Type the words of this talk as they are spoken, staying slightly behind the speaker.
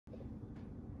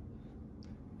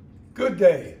Good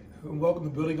day, and welcome to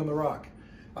Building on the Rock.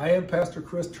 I am Pastor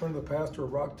Chris Turner, the pastor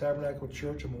of Rock Tabernacle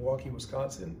Church in Milwaukee,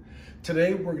 Wisconsin.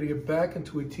 Today, we're going to get back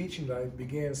into a teaching that I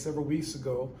began several weeks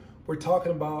ago. We're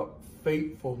talking about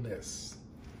faithfulness.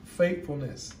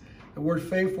 Faithfulness. The word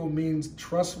faithful means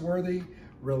trustworthy,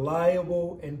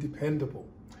 reliable, and dependable.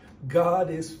 God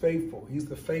is faithful. He's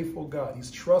the faithful God.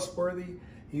 He's trustworthy,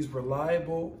 He's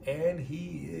reliable, and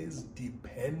He is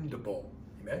dependable.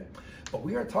 Amen. But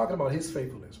we aren't talking about His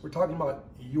faithfulness. We're talking about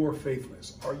your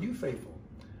faithfulness. Are you faithful?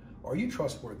 Are you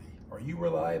trustworthy? Are you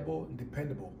reliable and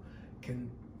dependable? Can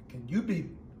you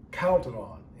be counted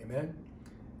on? Amen.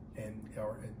 And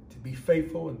to be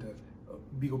faithful and to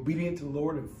be obedient to the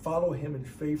Lord and follow Him in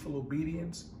faithful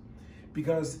obedience.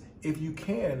 Because if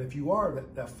you are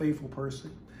that faithful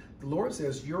person, the Lord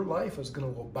says your life is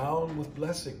going to abound with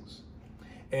blessings.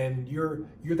 And you're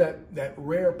that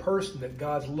rare person that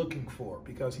God's looking for,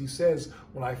 because He says,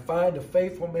 when I find a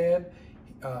faithful man,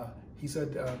 He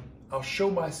said, I'll show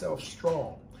myself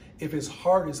strong. If his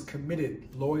heart is committed,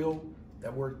 loyal,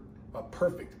 that word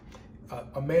perfect,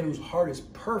 a man whose heart is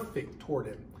perfect toward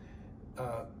Him.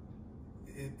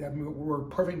 That word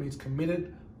perfect means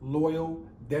committed, loyal,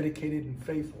 dedicated, and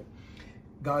faithful.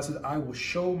 God said, I will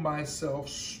show myself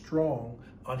strong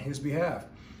on His behalf.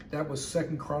 That was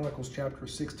 2 Chronicles chapter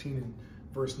 16 and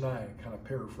verse 9. I kind of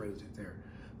paraphrased it there.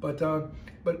 But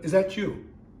is that you?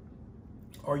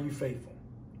 Are you faithful?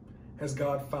 Has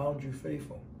God found you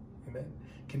faithful? Amen.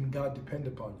 Can God depend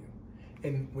upon you?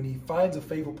 And when He finds a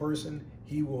faithful person,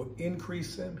 He will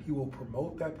increase them. He will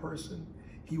promote that person.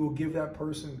 He will give that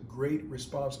person greater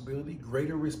responsibility,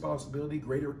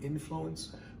 greater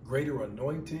influence, greater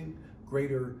anointing,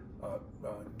 greater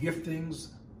giftings,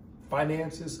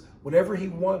 finances, whatever He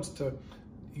wants to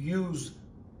use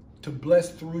to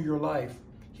bless through your life,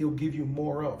 He'll give you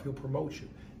more of. He'll promote you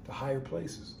to higher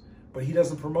places. But He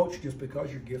doesn't promote you just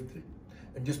because you're gifted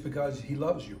and just because He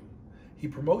loves you. He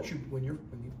promotes you when you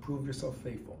prove yourself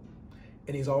faithful.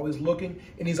 And He's always looking,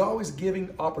 and He's always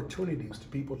giving opportunities to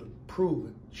people to prove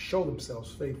and show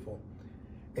themselves faithful.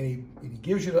 And He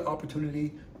gives you the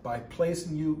opportunity by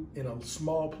placing you in a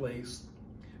small place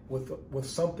with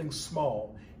something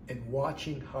small and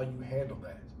watching how you handle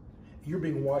that. You're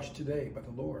being watched today by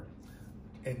the Lord,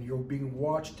 and you're being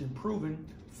watched and proven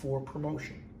for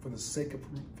promotion, for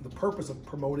the purpose of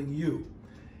promoting you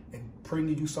and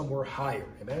bringing you somewhere higher.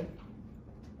 Amen.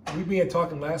 We began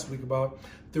talking last week about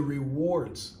the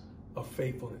rewards of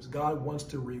faithfulness. God wants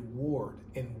to reward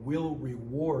and will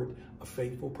reward a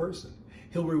faithful person.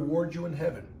 He'll reward you in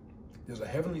heaven. There's a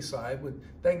heavenly side.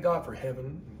 Thank God for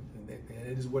heaven, and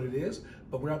it is what it is.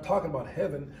 But we're not talking about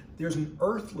heaven. There's an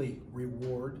earthly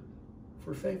reward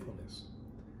for faithfulness.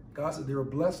 God said there are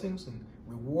blessings and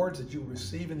rewards that you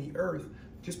receive in the earth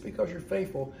just because you're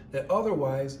faithful, that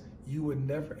otherwise you would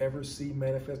never ever see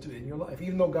manifested in your life.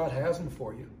 Even though God has them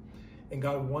for you, and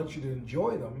God wants you to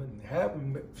enjoy them and have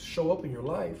them show up in your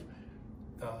life,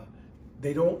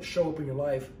 they don't show up in your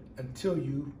life until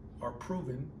you are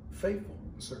proven faithful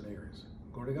in certain areas.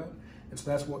 Glory to God. And so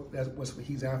that's what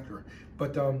He's after.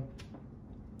 But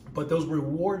those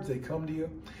rewards, they come to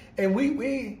you. And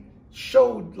we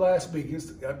showed last week,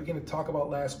 I began to talk about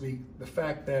last week, the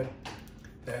fact that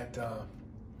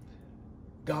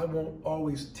God won't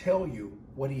always tell you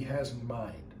what He has in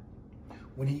mind.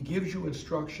 When He gives you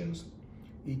instructions,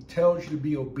 He tells you to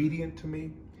be obedient to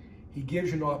me. He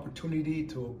gives you an opportunity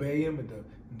to obey Him and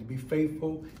to be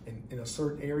faithful in a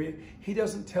certain area. He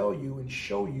doesn't tell you and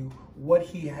show you what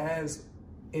He has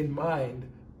in mind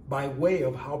by way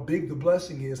of how big the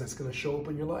blessing is that's going to show up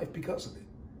in your life because of it.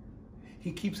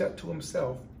 He keeps that to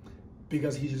Himself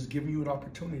because He's just giving you an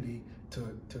opportunity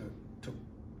to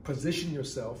position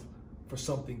yourself for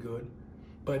something good.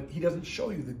 But He doesn't show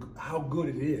you how good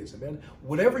it is. Amen.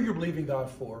 Whatever you're believing God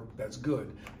for, that's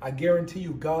good. I guarantee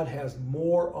you, God has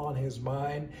more on His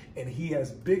mind, and He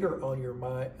has bigger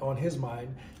on His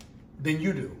mind than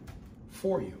you do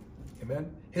for you. Amen.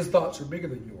 His thoughts are bigger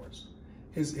than yours.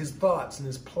 His thoughts and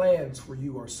His plans for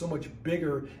you are so much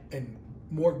bigger and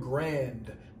more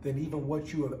grand than even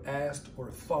what you have asked or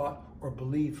thought or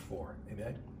believed for.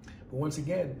 Amen. But once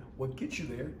again, what gets you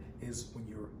there is when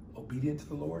you're obedient to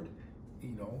the Lord. You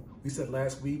know, we said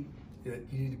last week that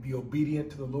you need to be obedient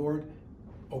to the Lord.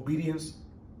 Obedience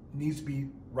needs to be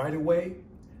right away.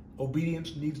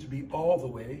 Obedience needs to be all the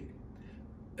way.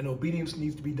 And obedience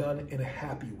needs to be done in a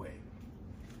happy way.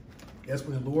 That's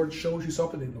when the Lord shows you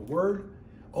something in the Word.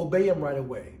 Obey Him right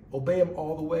away. Obey Him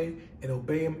all the way, and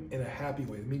obey Him in a happy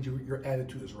way. It means your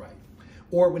attitude is right.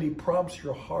 Or when He prompts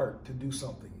your heart to do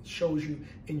something, shows you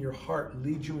in your heart,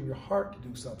 leads you in your heart to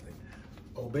do something.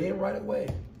 Obey Him right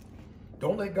away.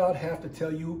 Don't let God have to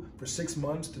tell you for 6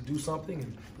 months to do something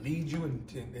and lead you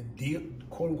and deal,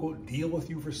 quote unquote, deal with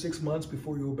you for 6 months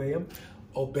before you obey him.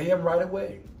 Obey him right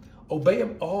away. Obey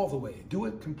him all the way. Do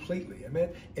it completely, amen?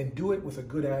 And do it with a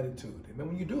good attitude. Amen.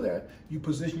 When you do that, you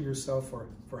position yourself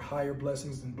for higher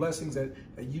blessings and blessings that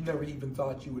you never even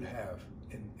thought you would have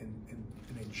and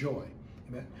enjoy.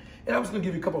 Amen. And I was going to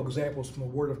give you a couple of examples from the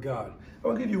Word of God. I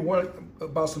want to give you one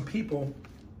about some people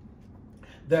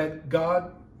that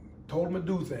God told them to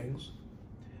do things,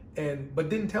 but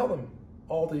didn't tell them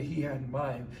all that he had in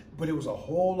mind, but it was a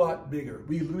whole lot bigger.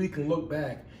 We can look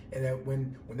back and that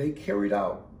when they carried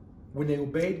out, when they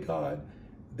obeyed God,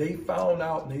 they found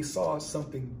out and they saw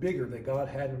something bigger that God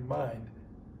had in mind.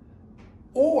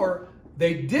 Or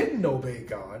they didn't obey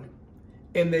God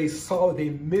and they saw that they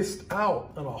missed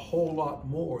out on a whole lot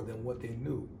more than what they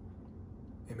knew.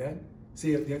 Amen?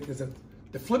 See,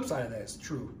 the flip side of that is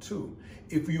true too.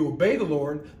 If you obey the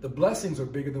Lord, the blessings are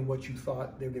bigger than what you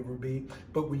thought they would be.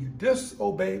 But when you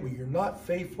disobey, when you're not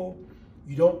faithful,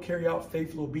 you don't carry out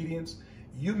faithful obedience,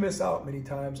 you miss out many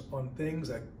times on things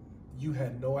that you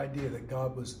had no idea that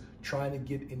God was trying to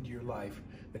get into your life,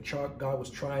 that God was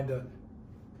trying to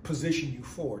position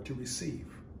you to receive.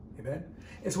 Amen?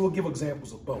 And so we'll give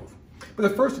examples of both. But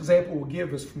the first example we'll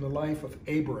give is from the life of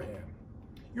Abraham.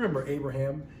 You remember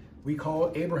Abraham? We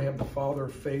call Abraham the father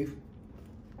of faith.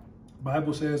 The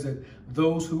Bible says that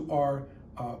those who are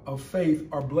of faith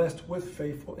are blessed with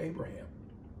faithful Abraham.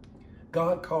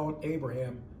 God called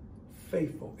Abraham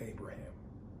faithful Abraham.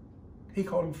 He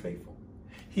called him faithful.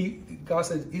 God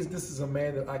said, this is a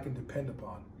man that I can depend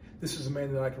upon. This is a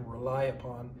man that I can rely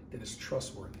upon, that is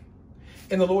trustworthy.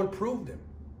 And the Lord proved him.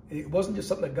 It wasn't just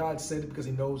something that God said because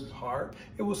he knows his heart.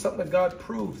 It was something that God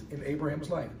proved in Abraham's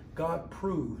life. God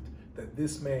proved that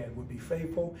this man would be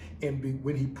faithful. And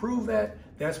when he proved that,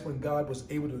 that's when God was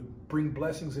able to bring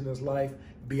blessings in his life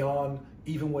beyond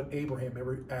even what Abraham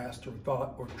ever asked or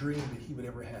thought or dreamed that he would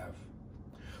ever have.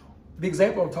 The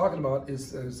example I'm talking about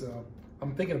is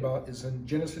in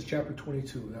Genesis chapter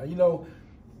 22. Now, you know,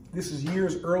 this is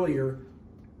years earlier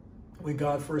when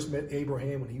God first met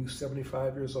Abraham when he was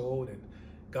 75 years old, and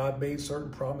God made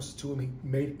certain promises to him. He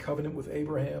made a covenant with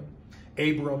Abraham.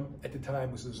 Abram at the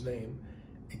time was his name.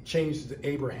 It changed to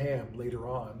Abraham later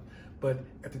on. But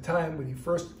at the time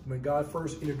when God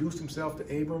first introduced himself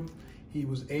to Abram, he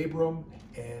was Abram,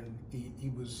 and he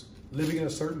was living in a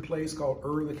certain place called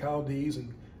Ur of the Chaldees,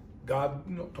 and God,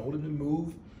 told him to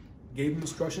move, gave him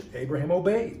instruction. Abraham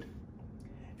obeyed,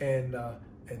 and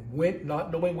went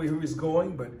not knowing where he was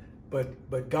going,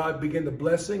 but God began to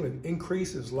bless him and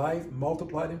increase his life,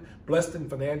 multiplied him, blessed him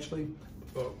financially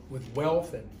with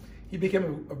wealth, and he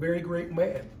became a very great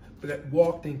man. But that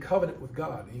walked in covenant with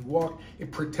God. He walked,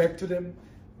 it protected him,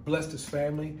 blessed his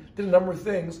family, did a number of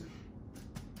things.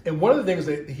 And one of the things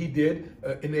that he did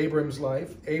in Abraham's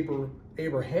life at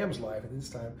this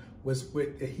time, was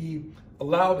he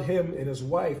allowed him and his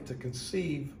wife to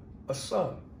conceive a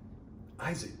son,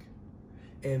 Isaac.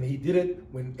 And he did it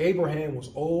when Abraham was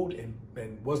old and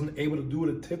wasn't able to do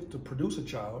it to produce a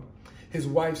child. His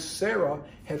wife, Sarah,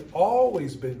 had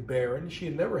always been barren. She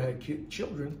had never had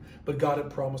children, but God had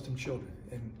promised him children.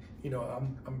 And,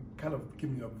 I'm kind of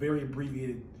giving you a very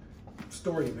abbreviated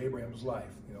story of Abraham's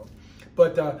life,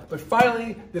 But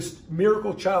finally, this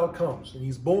miracle child comes, and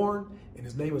he's born, and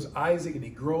his name is Isaac, and he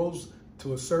grows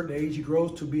to a certain age. He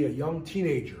grows to be a young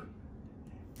teenager.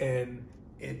 And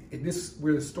this is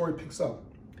where the story picks up.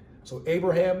 So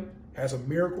Abraham has a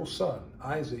miracle son,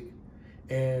 Isaac,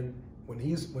 and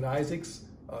when Isaac's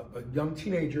a young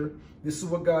teenager, this is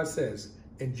what God says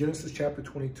in Genesis chapter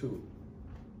 22.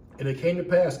 And it came to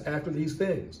pass after these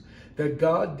things that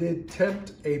God did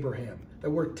tempt Abraham. That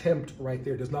word tempt right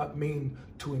there does not mean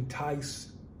to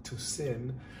entice to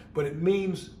sin, but it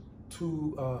means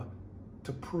to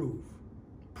prove.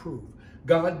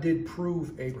 God did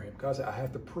prove Abraham. God said, I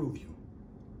have to prove you.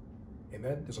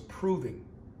 Amen. There's a proving.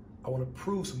 I want to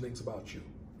prove some things about you.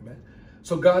 Amen.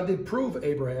 So God did prove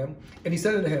Abraham, and he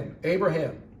said unto him,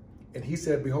 Abraham. And he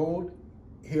said, behold,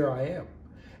 here I am.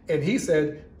 And he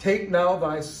said, take now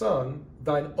thy son,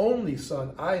 thine only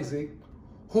son, Isaac,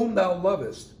 whom thou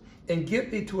lovest, and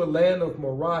get thee to a land of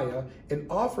Moriah, and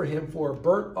offer him for a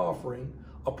burnt offering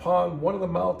upon one of the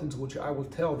mountains which I will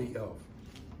tell thee of.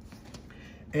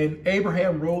 And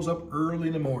Abraham rose up early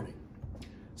in the morning.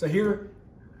 So here,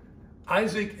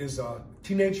 Isaac is a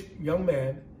teenage young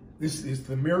man. This is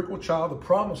the miracle child, the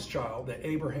promised child that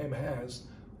Abraham has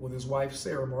with his wife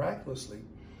Sarah miraculously.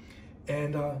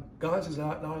 And God says,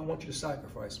 now I want you to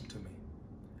sacrifice him to me.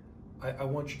 I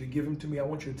want you to give him to me. I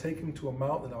want you to take him to a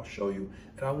mountain and I'll show you.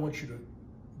 And I want you to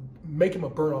make him a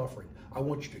burnt offering. I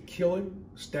want you to kill him,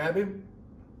 stab him,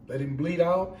 let him bleed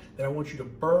out. Then I want you to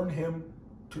burn him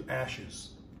to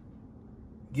ashes.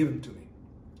 Give him to me.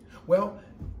 Well,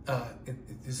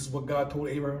 this is what God told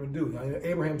Abraham to do. Now,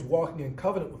 Abraham's walking in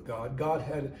covenant with God. God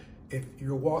had, if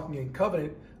you're walking in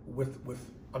covenant with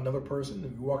another person,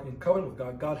 if you're walking in covenant with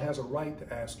God, God has a right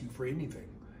to ask you for anything.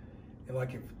 And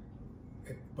like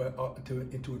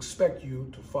to expect you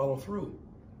to follow through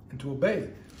and to obey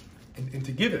and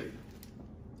to give it.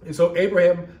 And so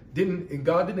Abraham and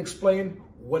God didn't explain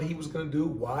what he was going to do,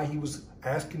 why he was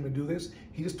asking him to do this.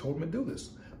 He just told him to do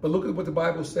this. But look at what the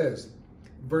Bible says.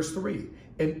 Verse 3,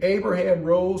 and Abraham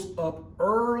rose up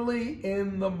early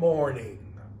in the morning.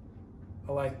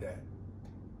 I like that.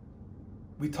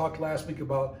 We talked last week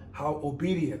about how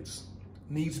obedience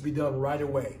needs to be done right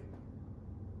away,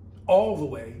 all the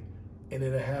way, and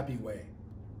in a happy way.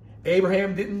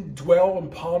 Abraham didn't dwell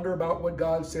and ponder about what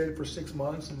God said for 6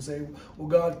 months and say, well,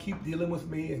 God, keep dealing with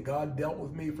me, and God dealt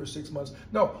with me for 6 months.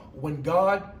 No, when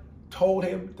God told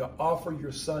him to offer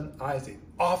your son Isaac,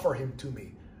 offer him to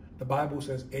me, the Bible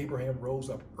says Abraham rose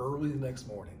up early the next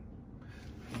morning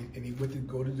and he went to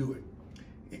go to do it.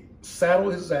 He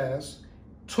saddled his ass,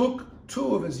 took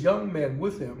 2 of his young men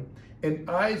with him, and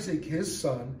Isaac his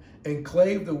son, and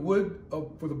clave the wood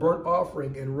for the burnt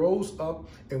offering, and rose up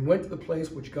and went to the place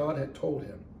which God had told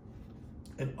him.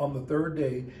 And on the 3rd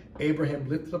day, Abraham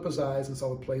lifted up his eyes and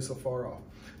saw the place afar off.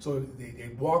 So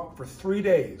they walked for 3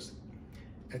 days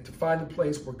and to find the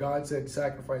place where God said,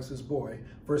 sacrifice his boy.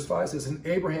 Verse 5 says, and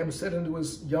Abraham said unto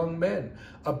his young men,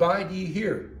 abide ye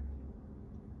here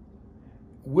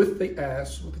with the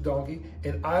ass, with the donkey,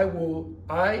 and I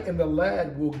and the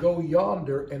lad will go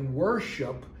yonder and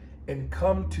worship and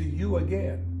come to you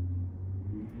again.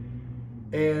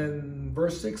 And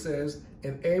verse 6 says,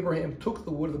 and Abraham took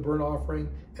the wood of the burnt offering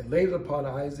and laid it upon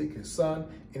Isaac his son,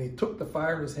 and he took the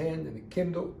fire in his hand and a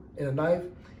kindle and a knife,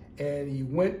 and he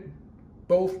went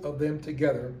both of them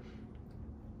together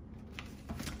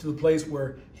to the place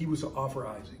where he was to offer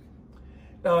Isaac.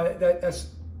 Now that's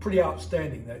pretty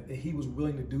outstanding that he was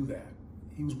willing to do that.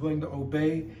 He was willing to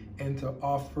obey and to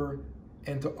offer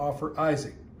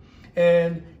Isaac.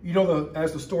 And you know,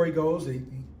 as the story goes, he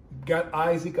got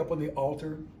Isaac up on the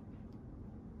altar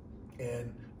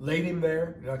and laid him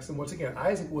there. And once again,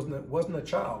 Isaac wasn't a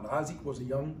child. Isaac was a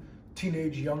young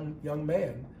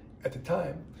man at the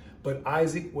time. But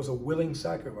Isaac was a willing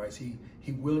sacrifice. He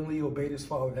willingly obeyed his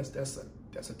father.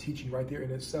 That's a teaching right there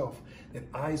in itself. That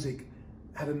Isaac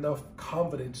had enough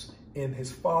confidence in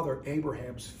his father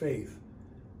Abraham's faith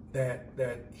that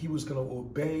he was going to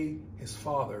obey his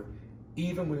father,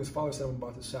 even when his father said, "I'm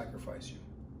about to sacrifice you."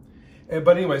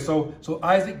 But anyway, so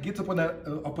Isaac gets up on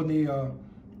the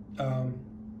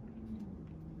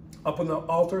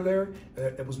altar there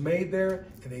that was made there,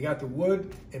 and they got the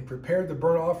wood and prepared the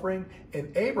burnt offering.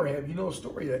 And Abraham, you know the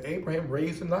story, that Abraham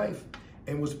raised a knife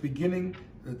and was getting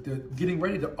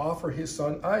ready to offer his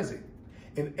son Isaac.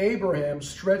 And Abraham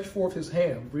stretched forth his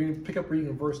hand, pick up reading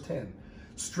in verse 10,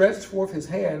 stretched forth his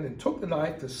hand and took the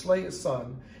knife to slay his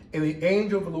son. And the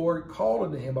angel of the Lord called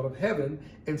unto him out of heaven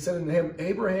and said unto him,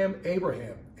 Abraham,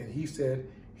 Abraham. And he said,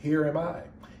 Here am I.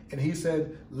 And he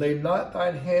said, Lay not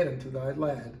thine hand unto thy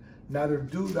lad, neither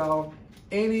do thou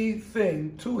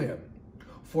anything to him.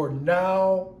 For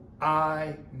now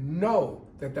I know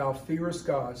that thou fearest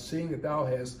God, seeing that thou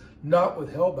hast not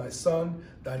withheld thy son,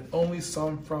 thine only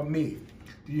son from me.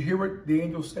 Do you hear what the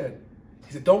angel said?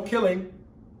 He said, don't kill him.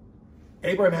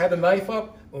 Abraham had the knife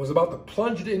up and was about to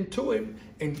plunge it into him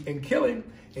and kill him.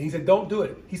 And he said, don't do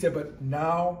it. He said, but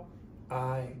now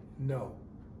I know.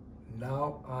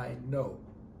 Now I know.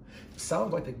 It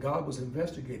sounds like that God was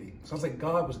investigating. It sounds like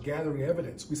God was gathering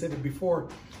evidence. We said it before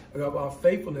about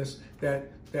faithfulness that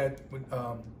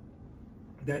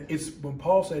it's when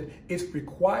Paul said it's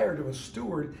required of a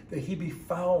steward that he be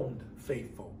found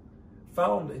faithful.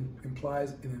 Found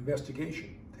implies an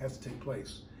investigation has to take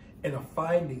place, and a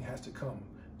finding has to come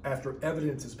after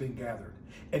evidence has been gathered.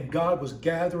 And God was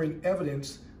gathering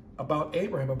evidence about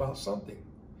Abraham about something.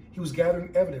 He was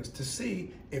gathering evidence to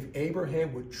see if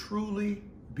Abraham would truly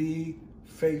be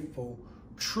faithful,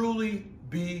 truly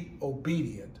be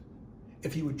obedient,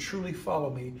 if he would truly follow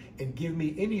me and give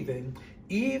me anything,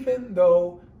 even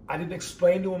though I didn't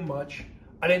explain to him much,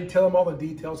 I didn't tell him all the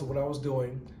details of what I was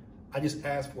doing. I just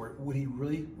asked for it. Would he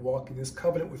really walk in this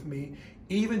covenant with me,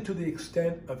 even to the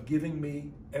extent of giving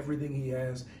me everything he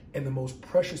has and the most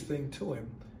precious thing to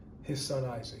him, his son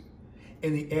Isaac?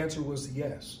 And the answer was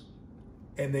yes.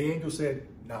 And the angel said,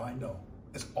 now I know.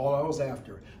 That's all I was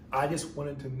after. I just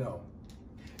wanted to know.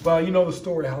 Well, you know the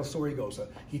story, how the story goes.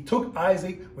 He took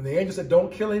Isaac. When the angel said,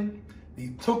 don't kill him, He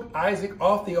took Isaac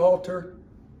off the altar.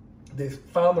 They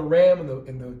found the ram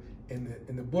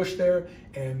in the bush there,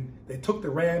 and they took the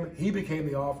ram. He became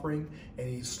the offering, and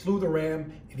he slew the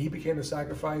ram, and he became the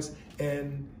sacrifice.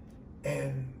 And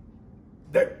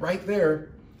that right there,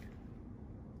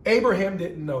 Abraham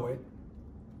didn't know it.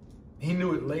 He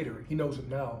knew it later. He knows it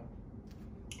now.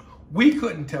 We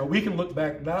couldn't tell. We can look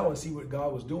back now and see what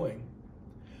God was doing.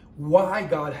 Why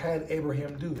God had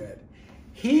Abraham do that.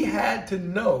 He had to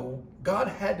know, God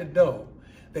had to know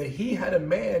that he had a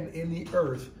man in the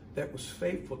earth that was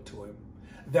faithful to him,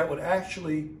 that would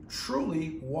actually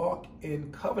truly walk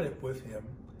in covenant with him,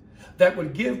 that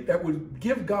would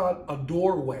give God a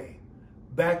doorway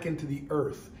back into the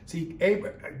earth. See,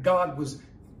 God was,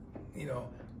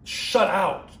 shut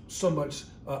out so much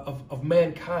of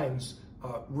mankind's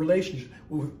relationship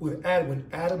with Adam. When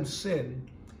Adam sinned,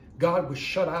 God was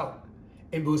shut out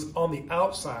and was on the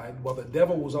outside, while the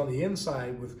devil was on the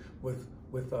inside with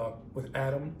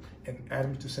Adam and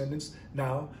Adam's descendants.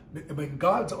 Now, when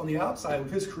God's on the outside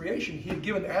with his creation, he had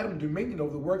given Adam dominion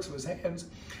over the works of his hands.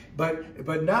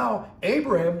 But now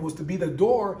Abraham was to be the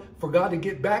door for God to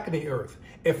get back in the earth.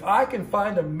 If I can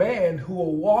find a man who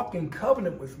will walk in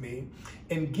covenant with me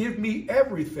and give me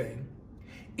everything,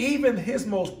 even his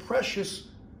most precious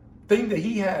thing that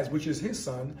he has, which is his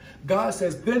son, God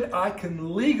says, then I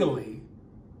can legally,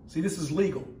 see, this is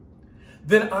legal,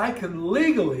 then I can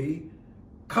legally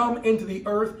come into the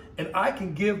earth and I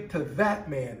can give to that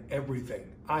man everything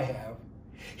I have.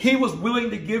 He was willing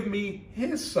to give me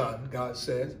his son, God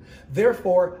says.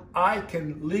 Therefore, I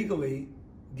can legally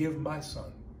give my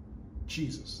son,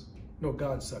 Jesus. No,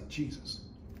 God's son, Jesus.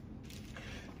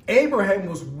 Abraham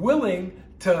was willing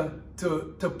to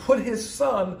put his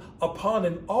son upon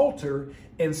an altar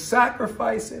and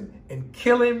sacrifice him and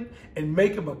kill him and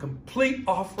make him a complete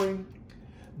offering.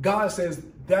 God says,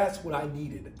 that's what I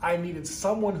needed. I needed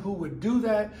someone who would do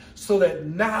that so that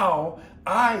now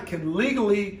I can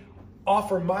legally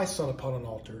offer my son upon an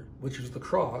altar, which is the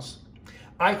cross.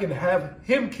 I can have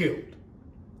him killed.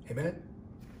 Amen.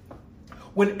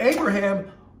 When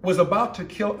Abraham was about to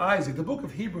kill Isaac, the book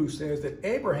of Hebrews says that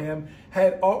Abraham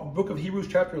had, book of Hebrews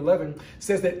chapter 11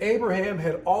 says that Abraham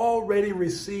had already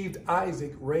received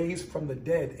Isaac raised from the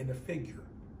dead in a figure.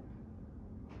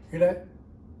 Hear that?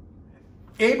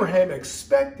 Abraham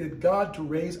expected God to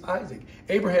raise Isaac.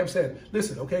 Abraham said,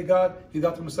 listen, okay, God, he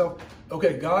thought to himself,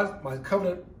 okay, God, my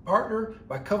covenant partner,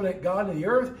 my covenant God in the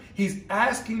earth, he's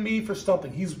asking me for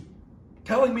something. He's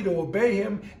telling me to obey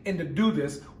him and to do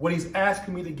this, what he's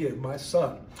asking me to give, my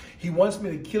son. He wants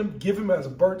me to kill him, give him as a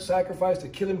burnt sacrifice, to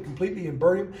kill him completely and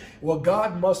burn him. Well,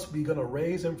 God must be going to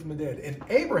raise him from the dead. And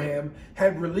Abraham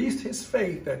had released his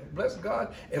faith that, bless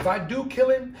God, if I do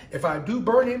kill him, if I do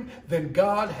burn him, then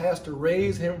God has to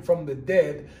raise him from the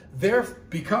dead.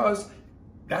 Because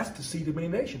that's the seed of many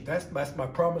nations. That's my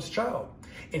promised child.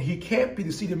 And he can't be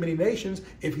the seed of many nations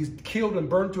if he's killed and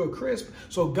burned to a crisp.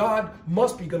 So God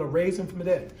must be going to raise him from the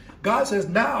dead. God says,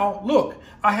 now, look,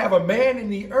 I have a man in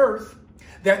the earth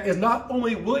that is not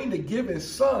only willing to give his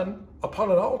son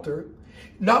upon an altar,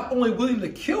 not only willing to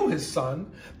kill his son,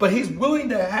 but he's willing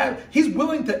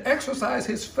to exercise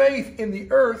his faith in the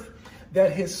earth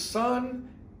that his son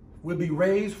will be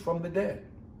raised from the dead.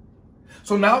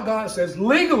 So now God says,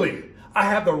 legally, I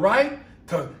have the right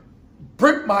to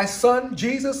bring my son,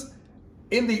 Jesus,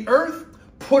 in the earth,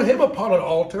 put him upon an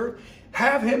altar,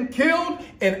 have him killed,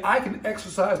 and I can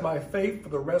exercise my faith for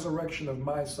the resurrection of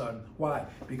my son. Why?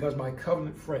 Because my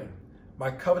covenant friend,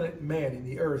 my covenant man in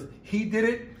the earth, he did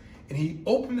it, and he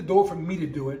opened the door for me to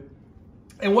do it.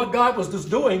 And what God was just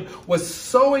doing was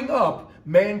sewing up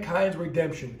mankind's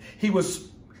redemption. He was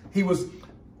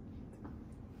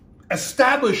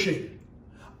establishing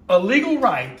a legal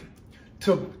right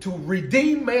to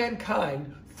redeem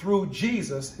mankind through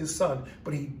Jesus, his son.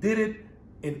 But he did it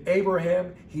in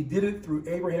Abraham. He did it through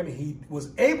Abraham. And he was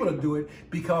able to do it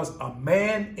because a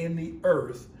man in the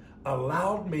earth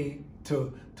allowed me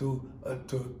to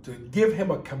give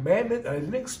him a commandment. I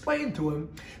didn't explain to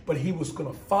him, but he was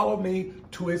going to follow me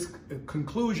to his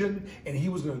conclusion, and he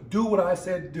was going to do what I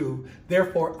said do.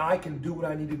 Therefore, I can do what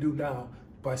I need to do now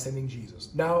by sending Jesus.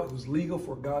 Now it was legal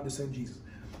for God to send Jesus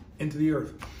into the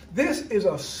earth. This is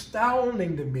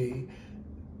astounding to me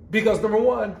because, number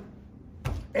one,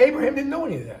 Abraham didn't know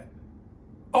any of that.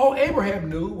 All Abraham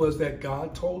knew was that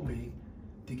God told me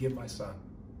to give my son.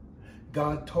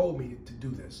 God told me to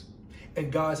do this.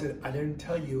 And God said, I didn't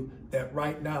tell you that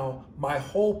right now, my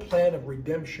whole plan of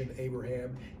redemption,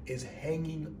 Abraham, is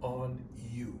hanging on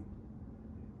you.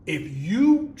 If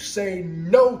you say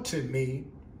no to me,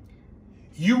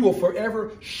 You will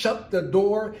forever shut the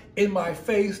door in my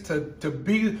face to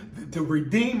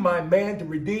redeem my man, to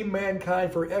redeem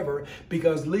mankind forever,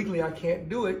 because legally I can't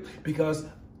do it, because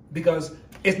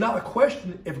it's not a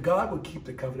question if God would keep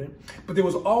the covenant, but there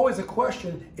was always a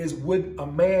question is, would a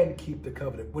man keep the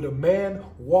covenant? Would a man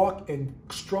walk in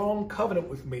strong covenant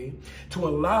with me to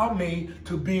allow me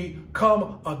to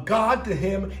become a God to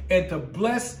him and to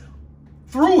bless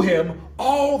through him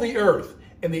all the earth?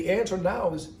 And the answer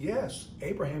now is yes,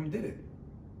 Abraham did it.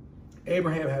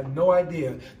 Abraham had no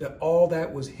idea that all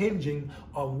that was hinging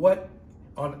on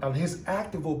on his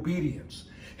act of obedience,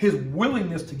 his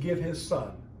willingness to give his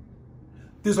son.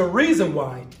 There's a reason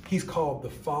why he's called the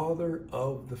father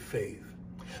of the faith.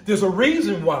 There's a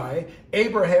reason why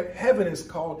heaven is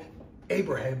called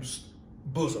Abraham's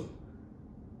bosom.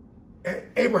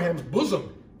 Abraham's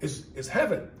bosom is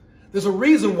heaven. There's a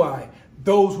reason why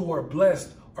those who are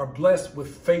blessed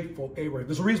with faithful Abraham.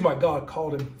 There's a reason why God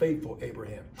called him faithful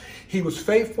Abraham. He was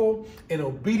faithful and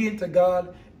obedient to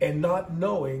God, and not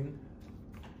knowing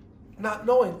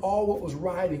all what was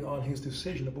riding on his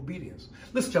decision of obedience.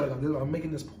 Listen, child of God, I'm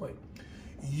making this point.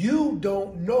 You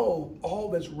don't know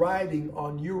all that's riding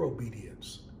on your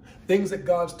obedience. Things that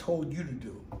God's told you to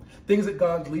do. Things that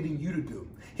God's leading you to do.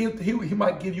 He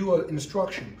might give you an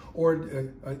instruction or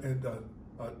a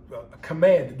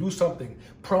command to do something,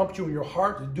 prompt you in your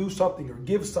heart to do something or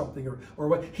give something, or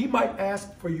what. He might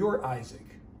ask for your Isaac.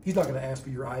 He's not going to ask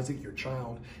for your Isaac, your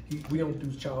child. We don't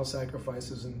do child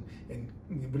sacrifices, and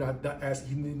we're not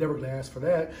asking. He's never going to ask for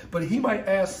that. But he might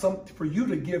ask for you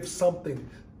to give something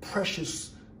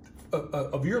precious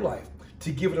of your life,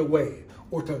 to give it away,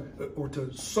 or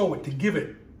to sow it, to give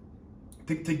it,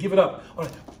 to give it up.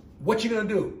 What you going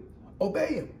to do?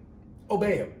 Obey him.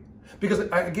 Obey him. Because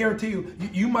I guarantee you,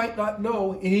 you might not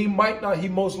know, and he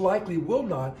most likely will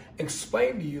not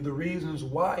explain to you the reasons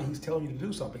why he's telling you to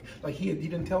do something. Like he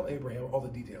didn't tell Abraham all the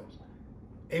details.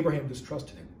 Abraham just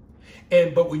trusted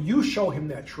him. But when you show him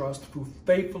that trust through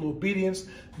faithful obedience,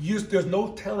 there's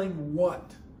no telling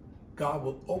what God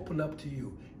will open up to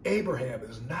you. Abraham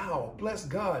is now, bless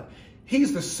God,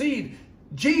 he's the seed.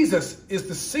 Jesus is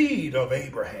the seed of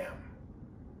Abraham.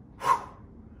 Whew.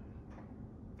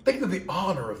 Think of the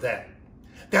honor of that.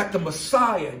 That the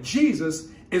Messiah, Jesus,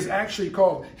 is actually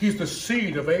called, he's the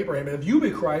seed of Abraham. And if you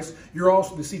be Christ, you're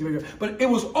also the seed of Abraham. But it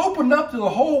was opened up to the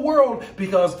whole world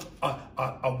because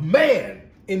a man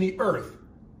in the earth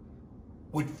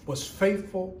was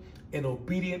faithful and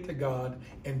obedient to God.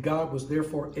 And God was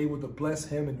therefore able to bless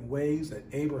him in ways that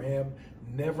Abraham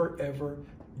never, ever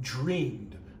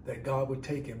dreamed that God would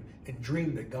take him and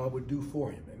dreamed that God would do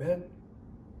for him. Amen?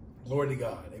 Glory to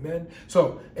God. Amen.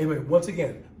 So anyway, once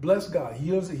again, bless God.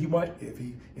 He might, if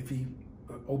he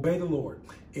obey the Lord,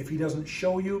 if he doesn't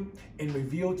show you and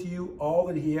reveal to you all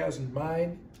that he has in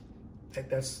mind,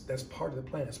 that's part of the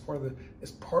plan. It's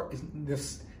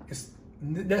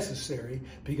necessary,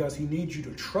 because he needs you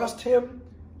to trust him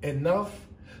enough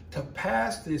to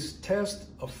pass this test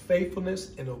of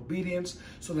faithfulness and obedience,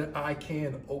 so that I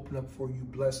can open up for you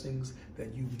blessings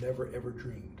that you've never ever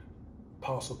dreamed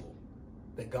possible,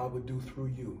 that God would do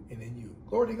through you and in you.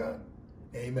 Glory to God.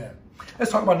 Amen.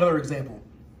 Let's talk about another example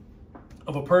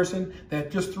of a person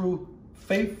that just through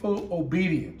faithful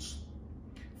obedience,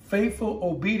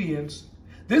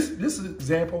 this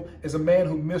example is a man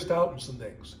who missed out on some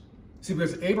things. See,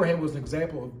 because Abraham was an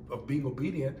example of being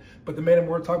obedient, but the man that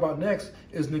we're going to talk about next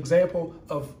is an example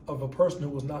of a person who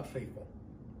was not faithful.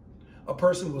 A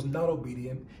person who was not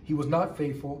obedient, he was not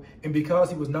faithful, and because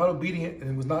he was not obedient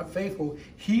and he was not faithful,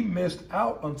 he missed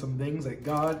out on some things that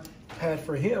God had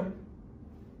for him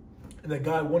and that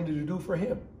God wanted to do for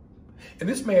him. And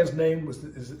this man's name is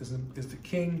the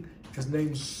king. His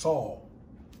name's Saul.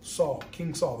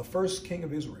 King Saul, the first king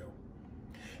of Israel.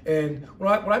 And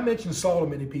when I mention Saul to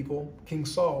many people, King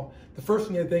Saul, the first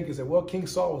thing they think is that, well, King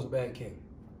Saul was a bad king.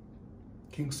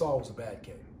 King Saul was a bad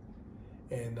king.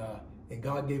 And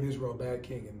God gave Israel a bad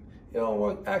king. And you know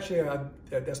what? Actually,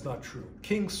 that's not true.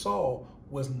 King Saul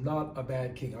was not a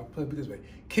bad king. I'll put it this way.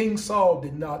 King Saul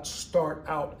did not start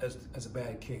out as a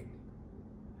bad king.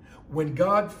 When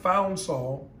God found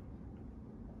Saul,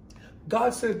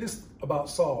 God said this about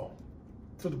Saul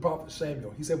to the prophet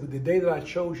Samuel. He said, but the day that I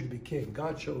chose you to be king,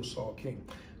 God chose Saul to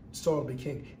be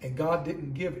king. And God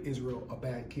didn't give Israel a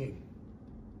bad king.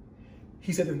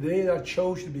 He said, the day that I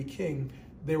chose you to be king,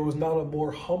 there was not a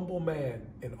more humble man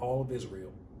in all of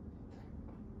Israel.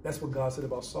 That's what God said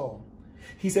about Saul.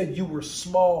 He said, you were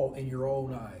small in your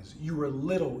own eyes. You were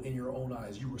little in your own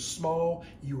eyes. You were small.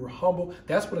 You were humble.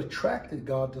 That's what attracted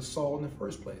God to Saul in the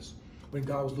first place, when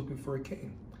God was looking for a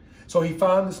king. So he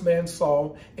found this man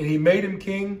Saul, and he made him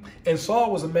king. And Saul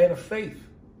was a man of faith.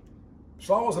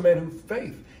 Saul was a man of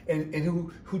faith, and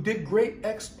who did great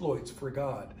exploits for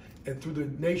God, and through the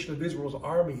nation of Israel's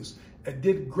armies, and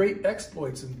did great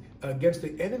exploits against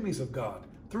the enemies of God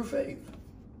through faith.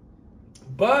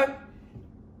 But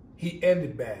he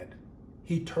ended bad.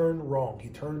 He turned wrong. He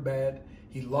turned bad.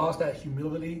 He lost that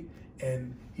humility,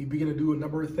 and he began to do a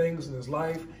number of things in his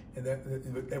life, and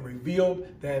that revealed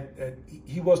that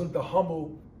he wasn't the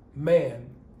humble man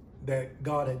that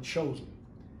God had chosen.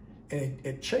 And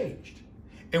it changed.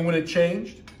 And when it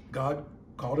changed, God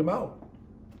called him out.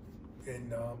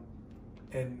 And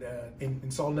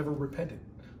Saul never repented.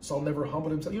 Saul never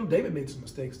humbled himself. You know, David made some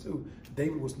mistakes too.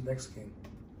 David was the next king.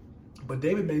 But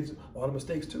David made a lot of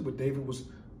mistakes too. But David was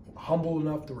humble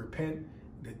enough to repent,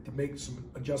 to make some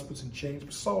adjustments and change.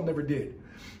 But Saul never did.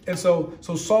 And so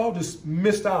Saul just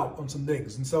missed out on some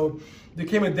things. And so there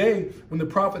came a day when the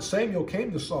prophet Samuel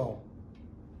came to Saul.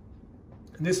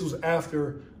 And this was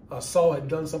after Saul had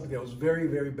done something that was very,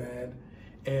 very bad.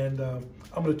 And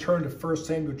I'm going to turn to 1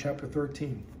 Samuel chapter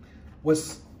 13. What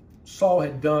Saul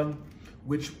had done,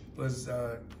 which was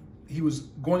he was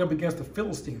going up against the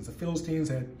Philistines. The Philistines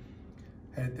had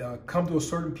come to a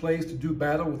certain place to do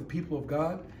battle with the people of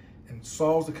God, and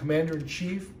Saul's the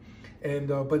commander-in-chief. And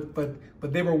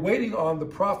but they were waiting on the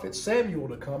prophet Samuel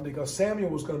to come, because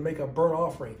Samuel was going to make a burnt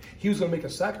offering. He was going to make a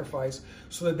sacrifice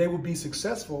so that they would be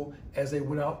successful as they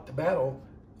went out to battle.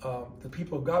 The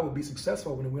people of God would be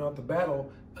successful when they went out to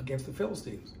battle against the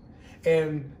Philistines.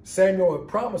 And Samuel had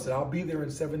promised that I'll be there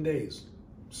in 7 days.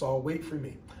 Saul, wait for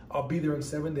me. I'll be there in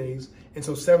 7 days. And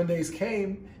so 7 days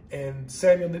came, and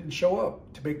Samuel didn't show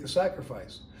up to make the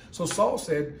sacrifice. So Saul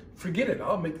said, forget it.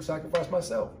 I'll make the sacrifice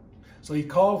myself. So he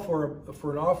called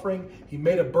for an offering. He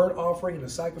made a burnt offering and a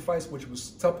sacrifice, which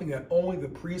was something that only the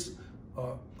priest,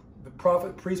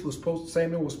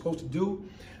 Samuel was supposed to do.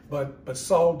 But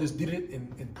Saul just did it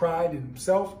in pride in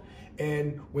himself.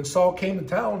 And when Saul came to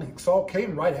town, Saul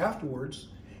came right afterwards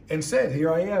and said,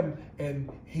 here I am.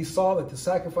 And he saw that the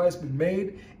sacrifice had been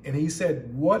made. And he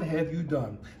said, what have you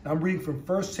done? Now I'm reading from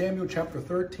 1 Samuel chapter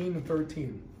 13 and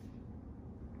 13.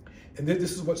 And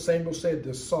this is what Samuel said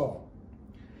to Saul.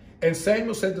 And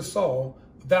Samuel said to Saul,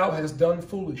 thou hast done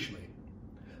foolishly.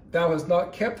 Thou hast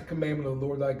not kept the commandment of the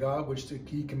Lord thy God, which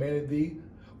he commanded thee.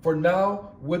 For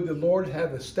now would the Lord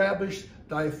have established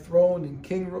thy throne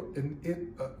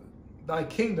and thy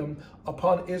kingdom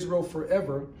upon Israel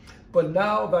forever. But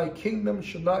now thy kingdom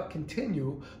shall not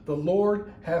continue. The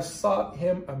Lord hath sought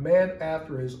him a man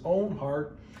after his own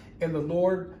heart, and the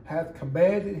Lord hath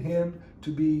commanded him to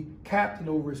be captain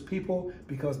over his people,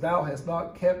 because thou hast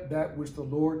not kept that which the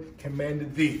Lord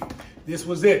commanded thee. This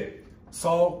was it.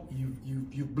 Saul,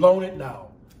 you've blown it now.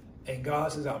 And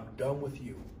God says, I'm done with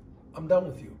you. I'm done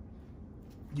with you.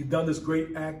 You've done this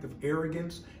great act of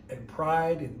arrogance and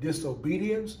pride and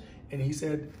disobedience. And he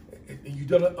said, you've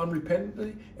done it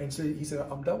unrepentantly. And so he said,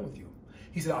 I'm done with you.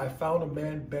 He said, I found a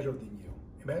man better than you.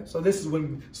 Amen. So this is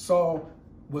when Saul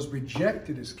was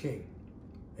rejected as king.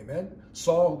 Amen.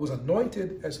 Saul was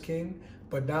anointed as king,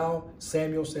 but now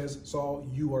Samuel says, Saul,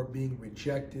 you are being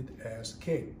rejected as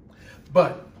king.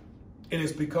 But it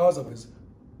is because of his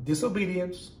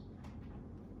disobedience,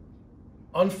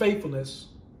 unfaithfulness.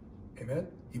 Amen.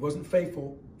 He wasn't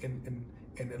faithful and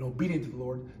obedient to the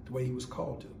Lord the way he was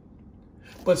called to.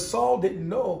 But Saul didn't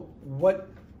know what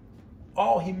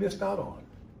all he missed out on.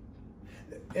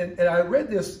 And I read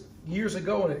this years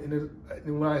ago, and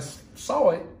when I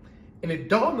saw it, and it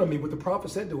dawned on me what the prophet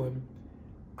said to him,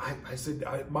 I said,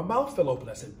 my mouth fell open.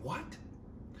 I said, what?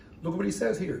 Look at what he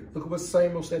says here. Look at what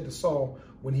Samuel said to Saul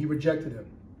when he rejected him.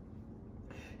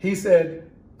 He said,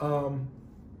 verse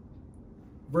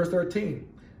 13,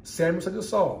 Samuel said to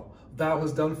Saul, thou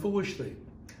hast done foolishly.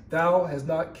 Thou hast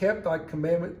not kept thy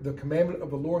commandment, the commandment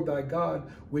of the Lord thy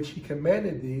God, which he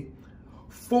commanded thee.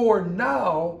 For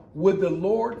now would the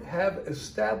Lord have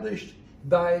established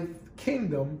thy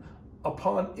kingdom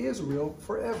upon Israel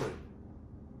forever.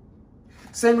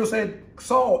 Samuel said,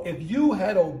 Saul, if you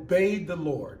had obeyed the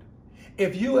Lord,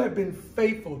 if you had been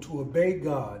faithful to obey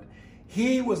God,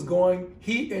 he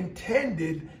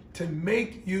intended to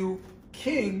make you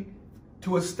king,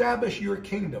 to establish your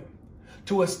kingdom,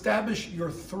 to establish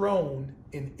your throne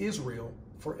in Israel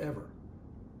forever.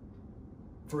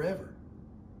 Forever.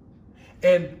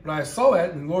 And when I saw that,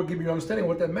 and the Lord gave me an understanding of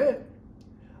what that meant,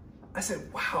 I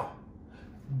said, wow,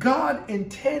 God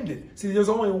intended. See, there's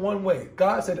only one way.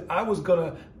 God said, I'm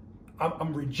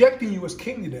rejecting you as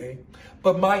king today,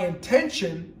 but my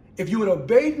intention, if you had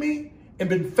obeyed me and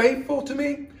been faithful to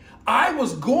me, I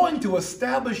was going to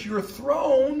establish your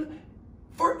throne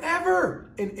forever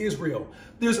in Israel.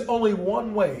 There's only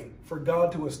one way for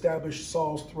God to establish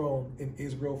Saul's throne in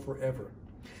Israel forever.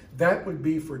 That would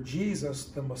be for Jesus,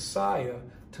 the Messiah,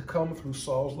 to come through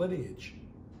Saul's lineage.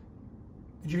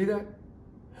 Did you hear that?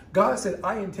 God said,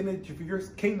 I intended for your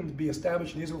kingdom to be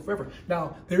established in Israel forever.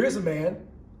 Now, there is a man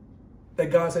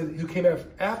that God said who came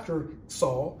after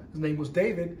Saul. His name was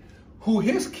David, who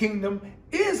his kingdom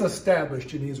is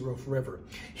established in Israel forever.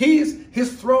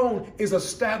 His throne is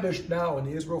established now in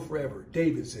Israel forever.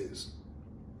 David's is.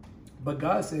 But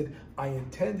God said, I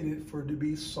intended it for it to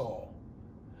be Saul.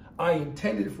 I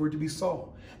intended for it to be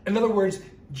Saul. In other words,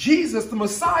 Jesus, the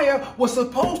Messiah, was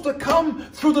supposed to come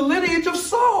through the lineage of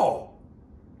Saul.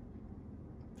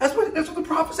 That's what the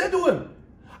prophet said to him.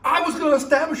 I was going to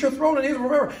establish your throne in Israel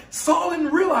forever. Saul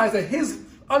didn't realize that his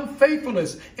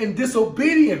unfaithfulness and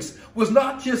disobedience was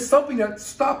not just something that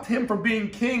stopped him from being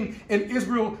king in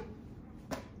Israel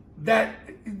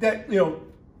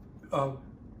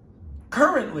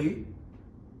currently,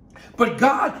 but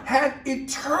God had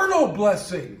eternal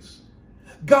blessings.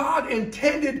 God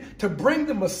intended to bring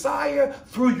the Messiah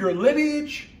through your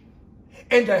lineage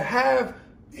and to have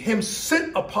him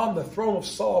sit upon the throne of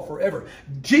Saul forever.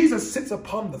 Jesus sits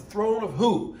upon the throne of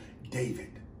who? David.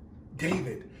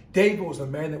 David was a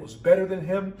man that was better than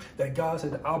him, that God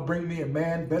said, I'll bring me a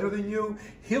man better than you.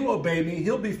 He'll obey me.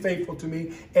 He'll be faithful to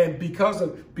me. And because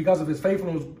of his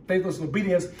faithfulness and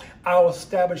obedience, I'll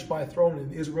establish my throne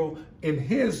in Israel in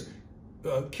his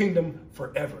kingdom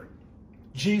forever.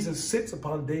 Jesus sits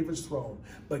upon David's throne,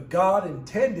 but God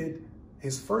intended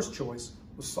his first choice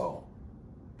was Saul.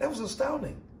 That was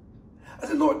astounding. I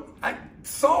said, Lord,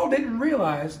 Saul didn't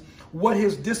realize what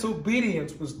his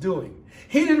disobedience was doing.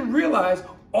 He didn't realize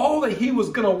all that he was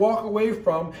going to walk away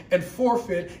from and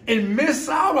forfeit and miss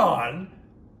out on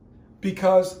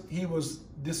because he was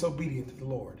disobedient to the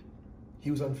Lord.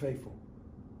 He was unfaithful.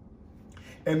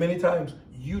 And many times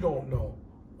you don't know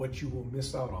what you will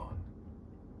miss out on.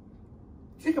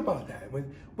 Think about that.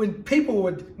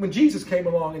 When Jesus came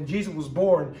along and Jesus was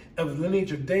born of the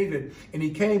lineage of David and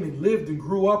he came and lived and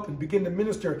grew up and began to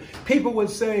minister, people would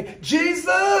say,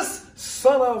 Jesus,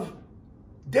 son of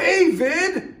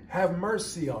David, have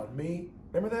mercy on me.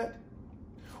 Remember that?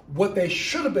 What they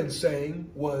should have been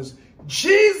saying was,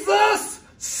 Jesus,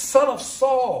 son of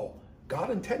Saul.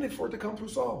 God intended for it to come through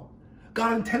Saul.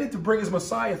 God intended to bring his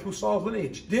Messiah through Saul's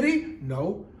lineage. Did he?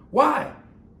 No. Why?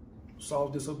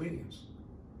 Saul's disobedience.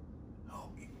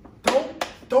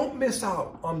 Don't miss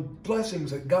out on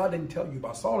blessings that God didn't tell you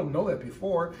about. Saul didn't know that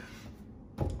before,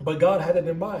 but God had it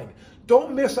in mind.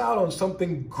 Don't miss out on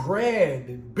something grand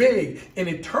and big and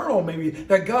eternal maybe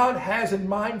that God has in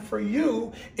mind for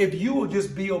you if you will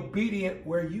just be obedient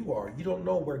where you are. You don't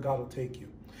know where God will take you.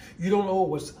 You don't know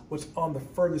what's on the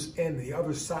furthest end, the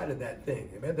other side of that thing,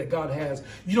 amen, that God has.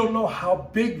 You don't know how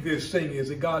big this thing is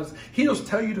that God is. He'll just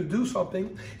tell you to do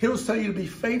something. He'll just tell you to be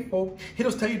faithful. He'll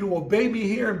just tell you to obey me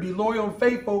here and be loyal and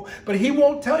faithful. But he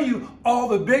won't tell you all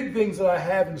the big things that I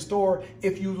have in store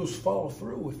if you just follow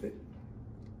through with it.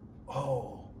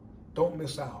 Oh, don't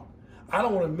miss out. I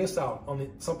don't want to miss out on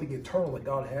something eternal that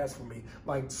God has for me,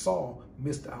 like Saul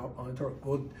missed out on eternal.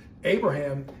 Well,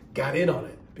 Abraham got in on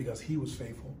it because he was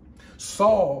faithful.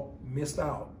 Saul missed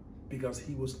out because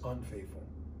he was unfaithful.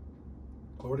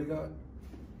 Glory to God.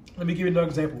 Let me give you another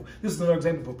example. This is another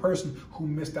example of a person who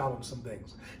missed out on some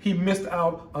things. He missed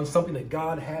out on something that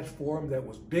God had for him that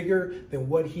was bigger than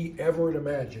what he ever had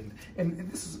imagined.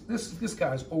 And this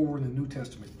guy's over in the New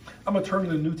Testament. I'm going to turn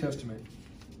to the New Testament.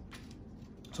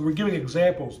 So we're giving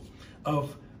examples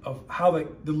of how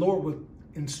the Lord would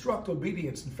instruct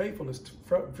obedience and faithfulness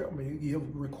from you. He'll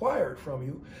require it from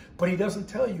you, but he doesn't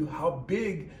tell you how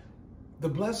big the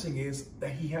blessing is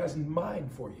that he has in mind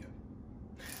for you.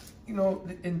 You know,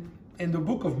 in the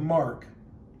book of Mark,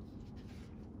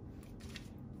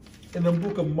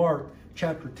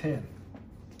 chapter 10,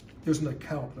 there's an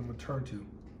account I'm going to turn to.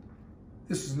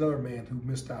 This is another man who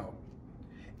missed out.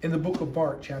 In the book of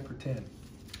Mark, chapter 10,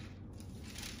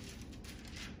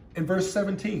 in verse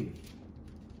 17,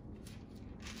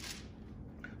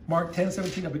 Mark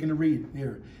 10:17, I begin to read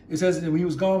here. It says, and when he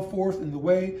was gone forth in the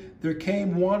way, there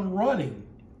came one running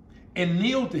and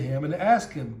kneeled to him and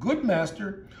asked him, Good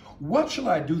master, what shall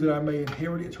I do that I may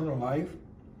inherit eternal life?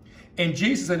 And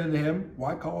Jesus said unto him,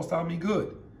 Why callest thou me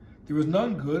good? There is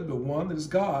none good but one, that is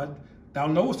God. Thou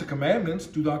knowest the commandments,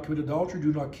 do not commit adultery,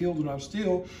 do not kill, do not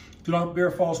steal, do not bear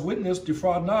false witness,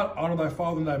 defraud not, honor thy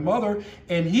father and thy mother.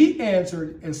 And he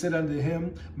answered and said unto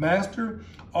him, Master,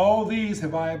 all these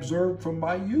have I observed from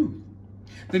my youth.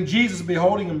 Then Jesus,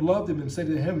 beholding him, loved him, and said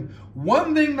to him,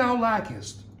 One thing thou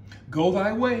lackest. Go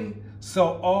thy way,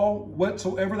 Sell all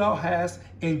whatsoever thou hast,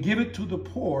 and give it to the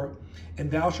poor, and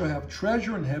thou shalt have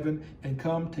treasure in heaven, and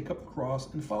come, take up the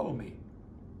cross, and follow me.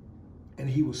 And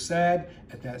he was sad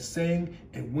at that saying,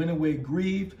 and went away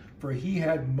grieved, for he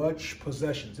had much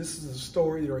possessions. This is a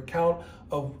story or account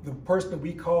of the person that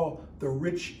we call the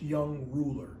rich young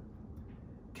ruler.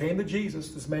 Came to Jesus,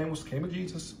 this man came to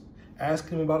Jesus, asked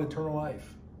him about eternal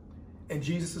life. And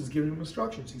Jesus is giving him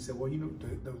instructions. He said, well, you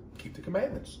know, keep the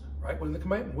commandments, right? What are the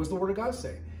commandments? What does the word of God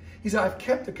say? He said, I've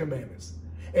kept the commandments.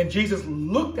 And Jesus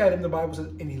looked at him, the Bible says,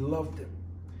 and he loved him.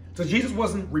 So Jesus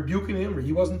wasn't rebuking him, or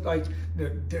he wasn't like,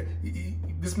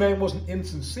 this man wasn't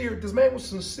insincere. This man was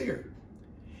sincere.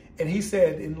 And he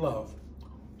said in love,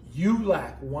 you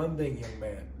lack one thing, young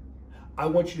man. I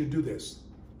want you to do this.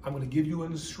 I'm going to give you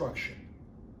an instruction.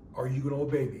 Are you going to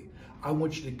obey me? I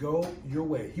want you to go your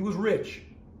way. He was rich.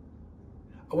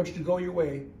 I want you to go your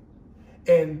way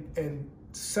and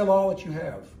sell all that you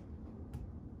have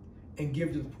and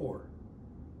give to the poor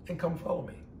and come follow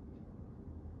me.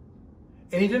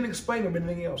 And he didn't explain to him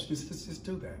anything else. Just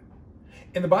do that.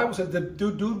 And the Bible said the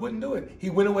dude wouldn't do it. He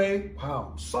went away,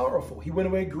 wow, sorrowful. He went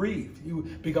away grieved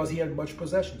because he had much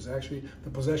possessions. Actually, the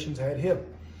possessions had him.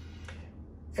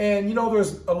 And, you know,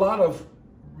 there's a lot of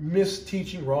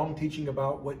misteaching, wrong teaching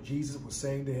about what Jesus was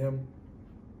saying to him.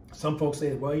 Some folks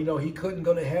say, well, you know, he couldn't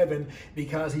go to heaven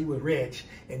because he was rich,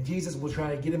 and Jesus was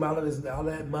trying to get him out of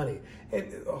that money.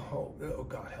 And oh,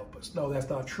 God help us. No, that's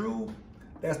not true.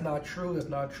 That's not true. That's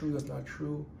not true. That's not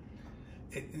true.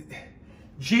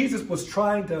 Jesus was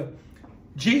trying to,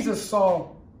 Jesus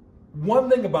saw one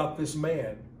thing about this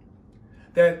man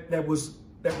that was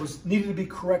needed to be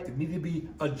corrected, needed to be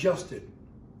adjusted.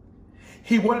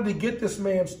 He wanted to get this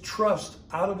man's trust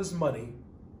out of his money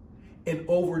and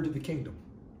over into the kingdom.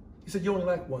 He said, you only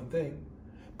lack one thing.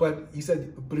 But he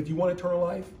said, but if you want eternal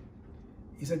life,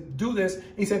 he said, do this.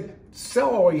 He said, sell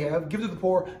all you have, give it to the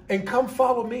poor, and come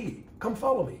follow me. Come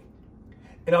follow me.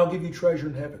 And I'll give you treasure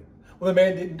in heaven. Well, the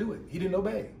man didn't do it. He didn't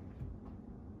obey.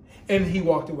 And he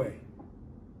walked away.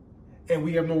 And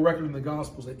we have no record in the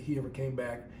Gospels that he ever came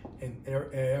back and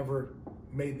ever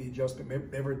made the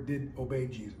adjustment, ever did obey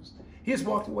Jesus. He just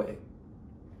walked away.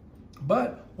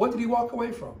 But what did he walk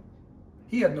away from?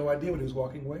 He had no idea what he was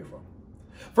walking away from.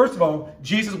 First of all,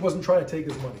 Jesus wasn't trying to take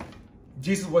his money.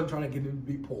 Jesus wasn't trying to get him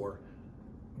to be poor.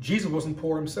 Jesus wasn't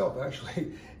poor himself,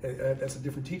 actually. That's a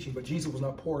different teaching, but Jesus was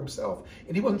not poor himself.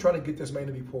 And he wasn't trying to get this man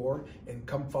to be poor and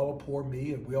come follow poor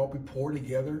me and we all be poor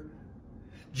together.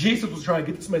 Jesus was trying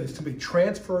to get this man to simply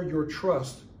transfer your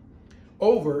trust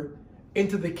over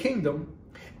into the kingdom.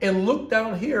 And look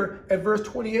down here at verse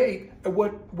 28 at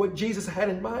what Jesus had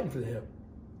in mind for him.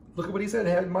 Look at what he said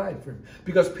had in mind for him.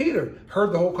 Because Peter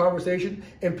heard the whole conversation,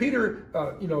 and Peter,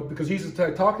 because Jesus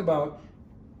talked about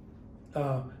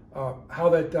how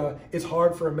that it's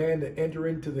hard for a man to enter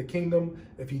into the kingdom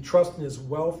if he trusts in his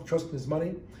wealth, trusts in his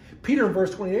money. Peter in verse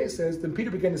 28 says, then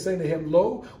Peter began to say to him,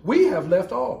 lo, we have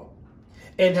left all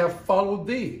and have followed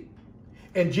thee.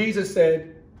 And Jesus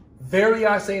said, verily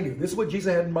I say unto you, this is what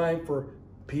Jesus had in mind for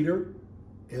Peter,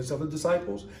 his other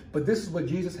disciples, but this is what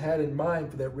Jesus had in mind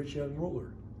for that rich young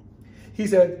ruler. He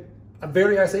said,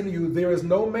 verily I say to you, there is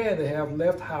no man that have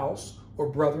left house or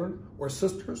brethren or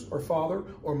sisters or father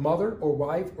or mother or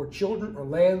wife or children or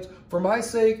lands for my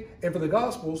sake and for the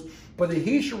gospel's, but that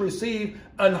he shall receive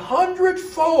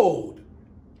 100-fold.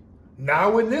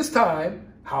 Now in this time,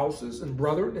 houses and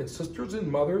brethren and sisters and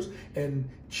mothers and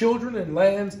children and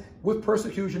lands with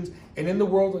persecutions, and in the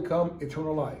world to come,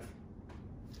 eternal life.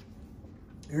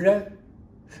 You hear that?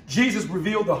 Jesus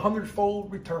revealed the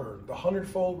 100-fold return, the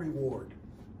 100-fold reward.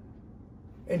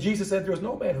 And Jesus said there's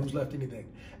no man who's left anything.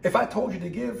 If I told you to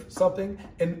give something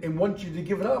and want you to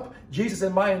give it up, Jesus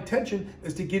said my intention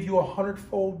is to give you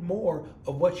 100-fold more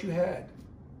of what you had,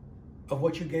 of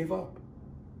what you gave up.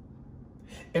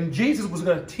 And Jesus was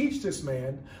going to teach this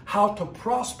man how to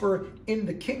prosper in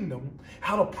the kingdom,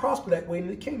 how to prosper that way in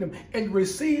the kingdom and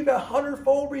receive a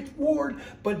 100-fold reward.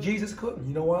 But Jesus couldn't.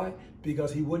 You know why?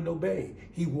 Because he wouldn't obey.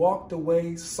 He walked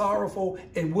away sorrowful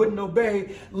and wouldn't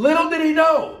obey. Little did he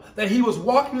know that he was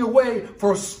walking away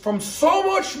from so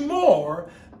much more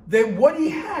than what he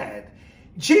had.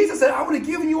 Jesus said, I would have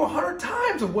given you 100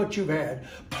 times of what you've had.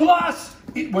 Plus,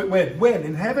 when?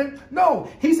 In heaven?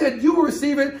 No. He said, you will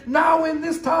receive it now in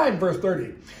this time, verse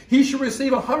 30. He shall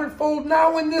receive 100-fold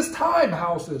now in this time,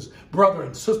 houses,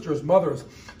 brethren, sisters, mothers,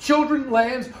 children,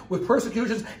 lands with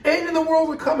persecutions, and in the world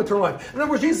to come, eternal life. In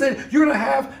other words, Jesus said, you're going to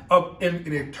have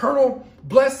an eternal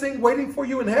blessing waiting for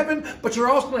you in heaven, but you're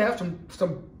also going to have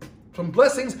some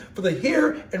blessings for the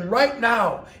here and right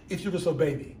now if you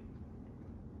disobey me.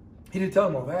 He didn't tell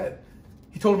him all that.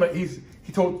 He told him,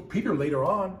 he told Peter later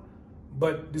on,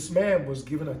 but this man was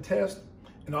given a test,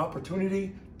 an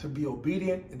opportunity to be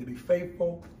obedient and to be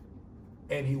faithful,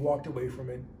 and he walked away from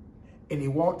it. And he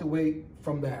walked away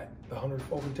from that, the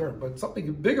 100-fold return. But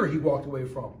something bigger he walked away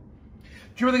from. Do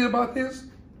you ever think about this?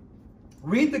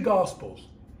 Read the Gospels.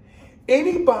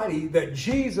 Anybody that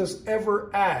Jesus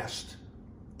ever asked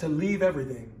to leave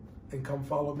everything and come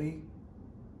follow me,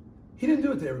 he didn't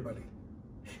do it to everybody.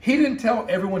 He didn't tell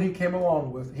everyone he came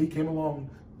along with, he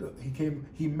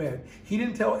met. He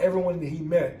didn't tell everyone that he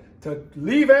met to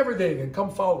leave everything and come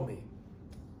follow me.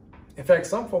 In fact,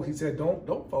 some folks, he said,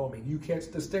 don't follow me. You can't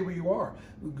just stay where you are.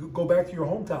 Go back to your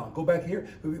hometown. Go back here.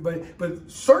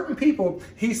 But certain people,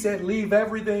 he said, leave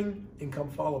everything and come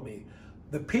follow me.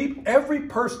 Every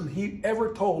person he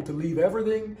ever told to leave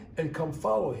everything and come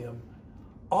follow him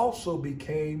also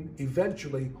became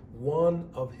eventually one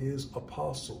of his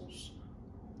apostles.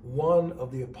 One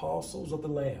of the apostles of the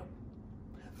Lamb.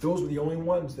 Those were the only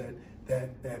ones that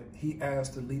he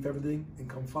asked to leave everything and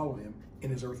come follow him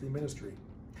in his earthly ministry.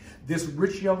 This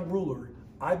rich young ruler,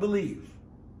 I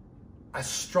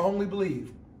strongly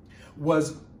believe,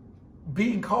 was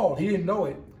being called. He didn't know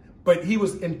it, but he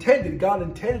was intended, God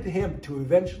intended him to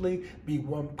eventually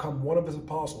become one of his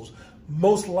apostles.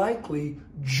 Most likely,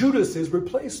 Judas's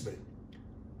replacement.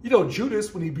 You know,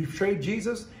 Judas, when he betrayed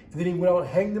Jesus, and then he went out and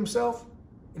hanged himself,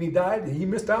 and he died, and he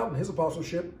missed out on his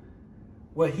apostleship.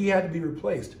 Well, he had to be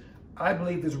replaced. I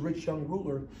believe this rich young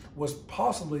ruler was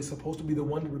possibly supposed to be the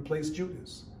one to replace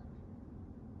Judas.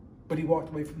 But he walked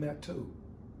away from that too.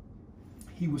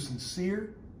 He was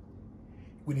sincere.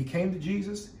 When he came to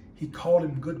Jesus, he called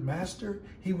him good master.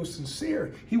 He was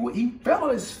sincere. He fell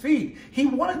on his feet. He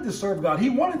wanted to serve God. He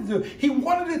wanted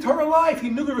eternal life. He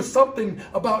knew there was something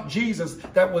about Jesus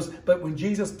but when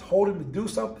Jesus told him to do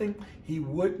something, he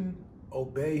wouldn't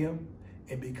obey him.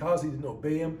 And because he didn't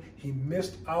obey him, he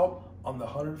missed out on the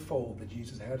 100-fold that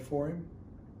Jesus had for him,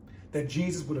 that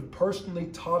Jesus would have personally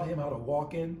taught him how to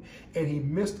walk in, and he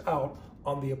missed out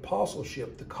on the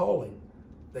apostleship, the calling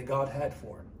that God had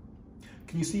for him.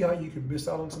 Can you see how you can miss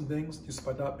out on some things just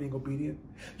by not being obedient?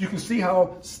 You can see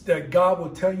how that God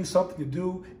will tell you something to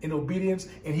do in obedience,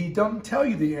 and he doesn't tell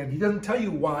you the end. He doesn't tell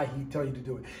you why he tells you to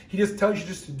do it. He just tells you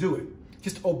just to do it.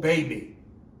 Just obey me.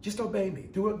 Just obey me.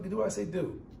 Do what I say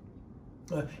do.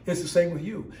 It's the same with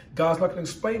you. God's not going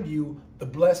to explain to you the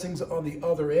blessings on the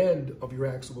other end of your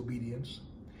acts of obedience.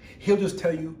 He'll just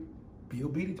tell you, be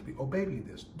obedient to me. Obey me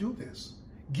this. Do this.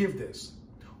 Give this.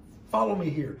 Follow me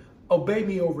here. Obey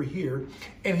me over here.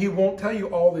 And he won't tell you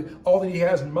all that he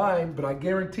has in mind, but I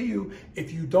guarantee you,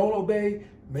 if you don't obey,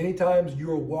 many times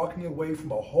you're walking away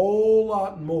from a whole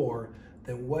lot more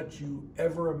than what you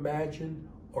ever imagined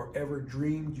or ever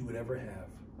dreamed you would ever have.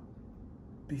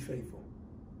 Be faithful.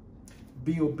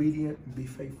 Be obedient and be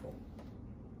faithful.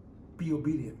 Be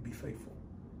obedient and be faithful.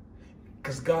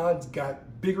 Because God's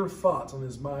got bigger thoughts on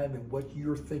his mind than what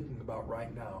you're thinking about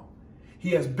right now. He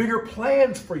has bigger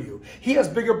plans for you. He has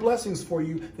bigger blessings for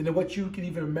you than what you can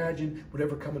even imagine would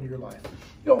ever come into your life.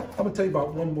 You know, I'm going to tell you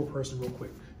about one more person real quick.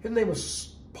 His name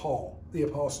was Paul, the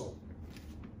Apostle.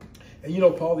 And you know,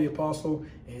 Paul, the Apostle,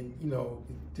 and you know,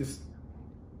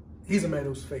 he's a man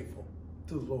who's faithful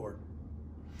to the Lord.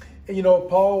 And you know,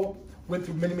 Paul went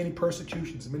through many, many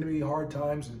persecutions, many, many hard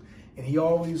times, and he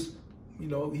always, you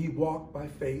know, he walked by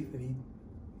faith, and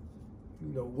he,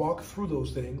 you know, walked through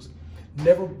those things.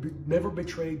 Never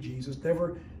betrayed Jesus,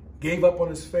 never gave up on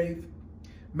his faith.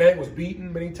 Man was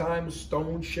beaten many times,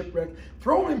 stoned, shipwrecked,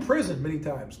 thrown in prison many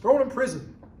times, thrown in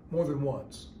prison more than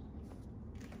once.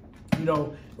 You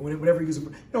know, whenever he was,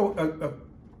 you know,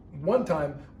 one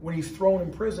time when he's thrown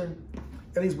in prison,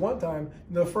 at least one time,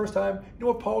 you know, the first time, you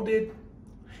know what Paul did?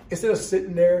 Instead of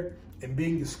sitting there and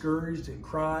being discouraged and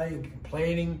crying and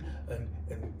complaining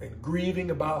and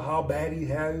grieving about how bad he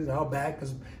has, and how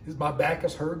my back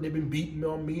is hurt, and they've been beating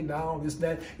on me now, and this and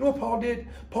that. You know what Paul did?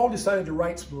 Paul decided to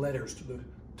write some letters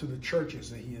to the churches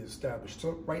that he had established.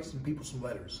 So write some people some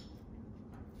letters.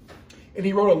 And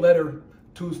he wrote a letter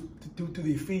to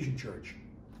the Ephesian church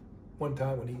one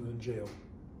time when he was in jail,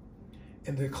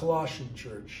 and the Colossian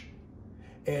church,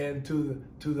 and to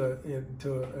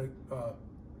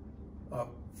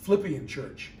Philippian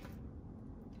church.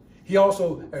 He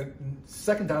also,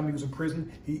 second time he was in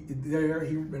prison,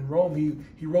 in Rome,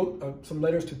 he wrote some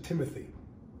letters to Timothy.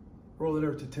 Wrote a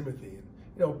letter to Timothy. And,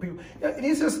 you know, people, and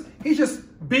he's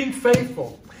just being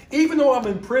faithful. Even though I'm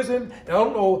in prison, and I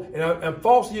don't know, and I'm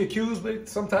falsely accused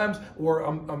sometimes, or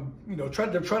I'm you know,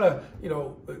 trying to you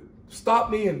know, stop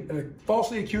me and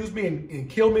falsely accuse me and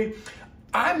kill me,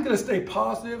 I'm going to stay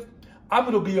positive. I'm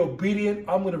going to be obedient.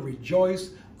 I'm going to rejoice.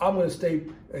 I'm going to stay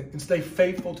and stay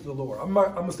faithful to the Lord. I'm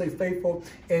going to stay faithful,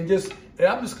 and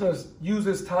I'm just going to use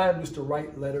this time just to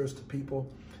write letters to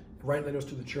people, write letters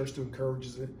to the church to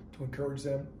encourage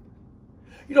them.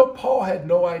 You know, Paul had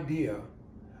no idea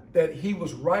that he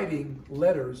was writing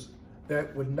letters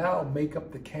that would now make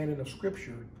up the canon of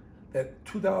Scripture that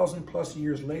 2,000 plus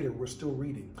years later we're still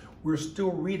reading. We're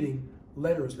still reading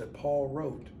letters that Paul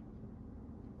wrote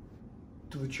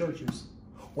to the churches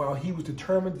while he was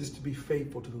determined just to be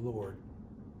faithful to the Lord,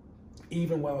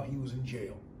 even while he was in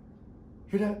jail.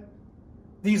 Hear that?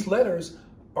 These letters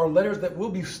are letters that we'll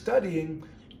be studying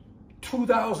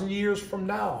 2,000 years from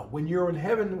now. When you're in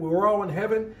heaven, when we're all in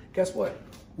heaven, guess what?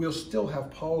 We'll still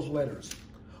have Paul's letters.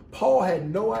 Paul had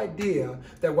no idea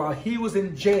that while he was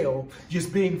in jail,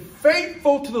 just being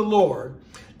faithful to the Lord,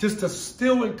 just to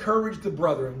still encourage the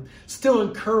brethren, still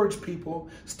encourage people,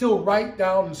 still write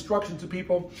down instructions to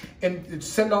people and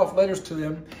send off letters to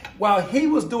them. While he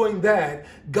was doing that,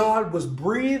 God was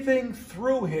breathing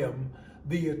through him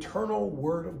the eternal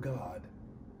word of God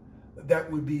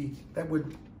that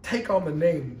would take on the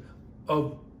name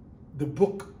of the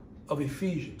book of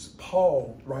Ephesians,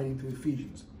 Paul writing to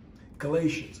Ephesians,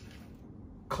 Galatians,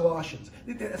 Colossians.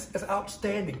 That's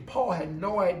outstanding. Paul had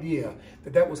no idea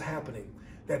that was happening,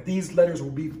 that these letters will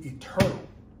be eternal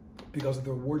because of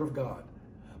the word of God.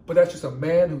 But that's just a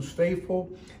man who's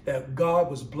faithful, that God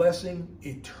was blessing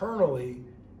eternally,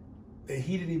 that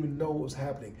he didn't even know what was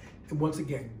happening. And once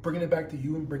again, bringing it back to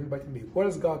you and bringing it back to me. What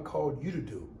has God called you to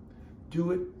do?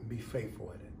 Do it and be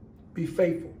faithful in it. Be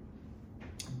faithful.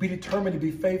 Be determined to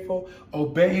be faithful.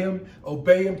 Obey him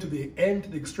to the end, to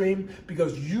the extreme,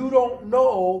 because you don't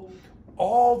know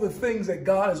all the things that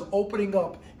God is opening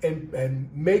up and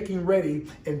making ready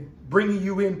and bringing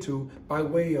you into by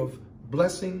way of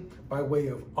blessing, by way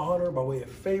of honor, by way of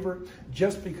favor,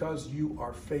 just because you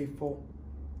are faithful.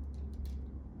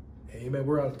 Amen.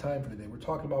 We're out of time for today. We're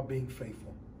talking about being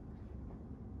faithful.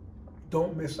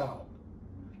 Don't miss out.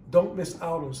 Don't miss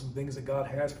out on some things that God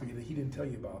has for you that he didn't tell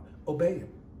you about. Obey him.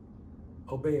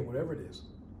 Obey him, whatever it is.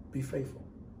 Be faithful.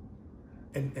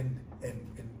 And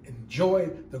enjoy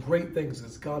the great things,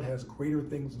 as God has greater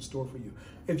things in store for you.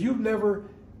 If you've never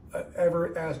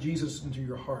ever asked Jesus into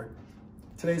your heart,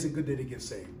 today's a good day to get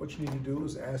saved. What you need to do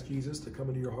is ask Jesus to come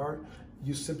into your heart.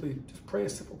 You simply just pray a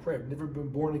simple prayer. I've never been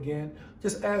born again.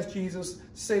 Just ask Jesus.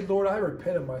 Say, Lord, I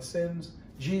repent of my sins.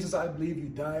 Jesus, I believe you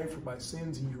died for my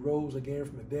sins and you rose again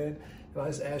from the dead. And I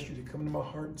just ask you to come into my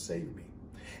heart and save me.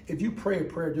 If you pray a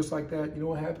prayer just like that, you know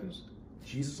what happens?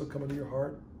 Jesus will come into your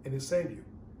heart and he'll save you.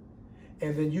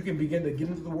 And then you can begin to get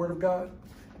into the Word of God,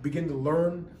 begin to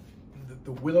learn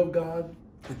the will of God,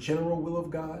 the general will of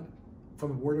God from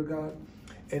the Word of God,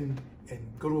 and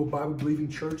go to a Bible-believing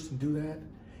church and do that.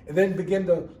 And then begin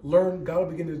to learn. God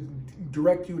will begin to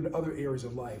direct you in other areas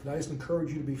of life. And I just encourage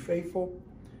you to be faithful.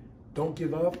 Don't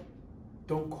give up.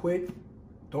 Don't quit.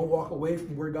 Don't walk away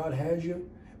from where God has you,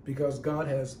 because God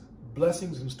has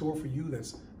blessings in store for you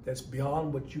that's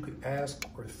beyond what you could ask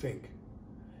or think.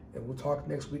 And we'll talk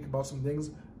next week about some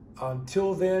things.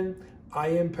 Until then, I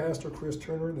am Pastor Chris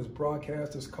Turner, and this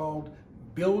broadcast is called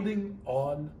Building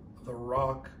on the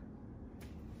Rock.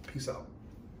 Peace out.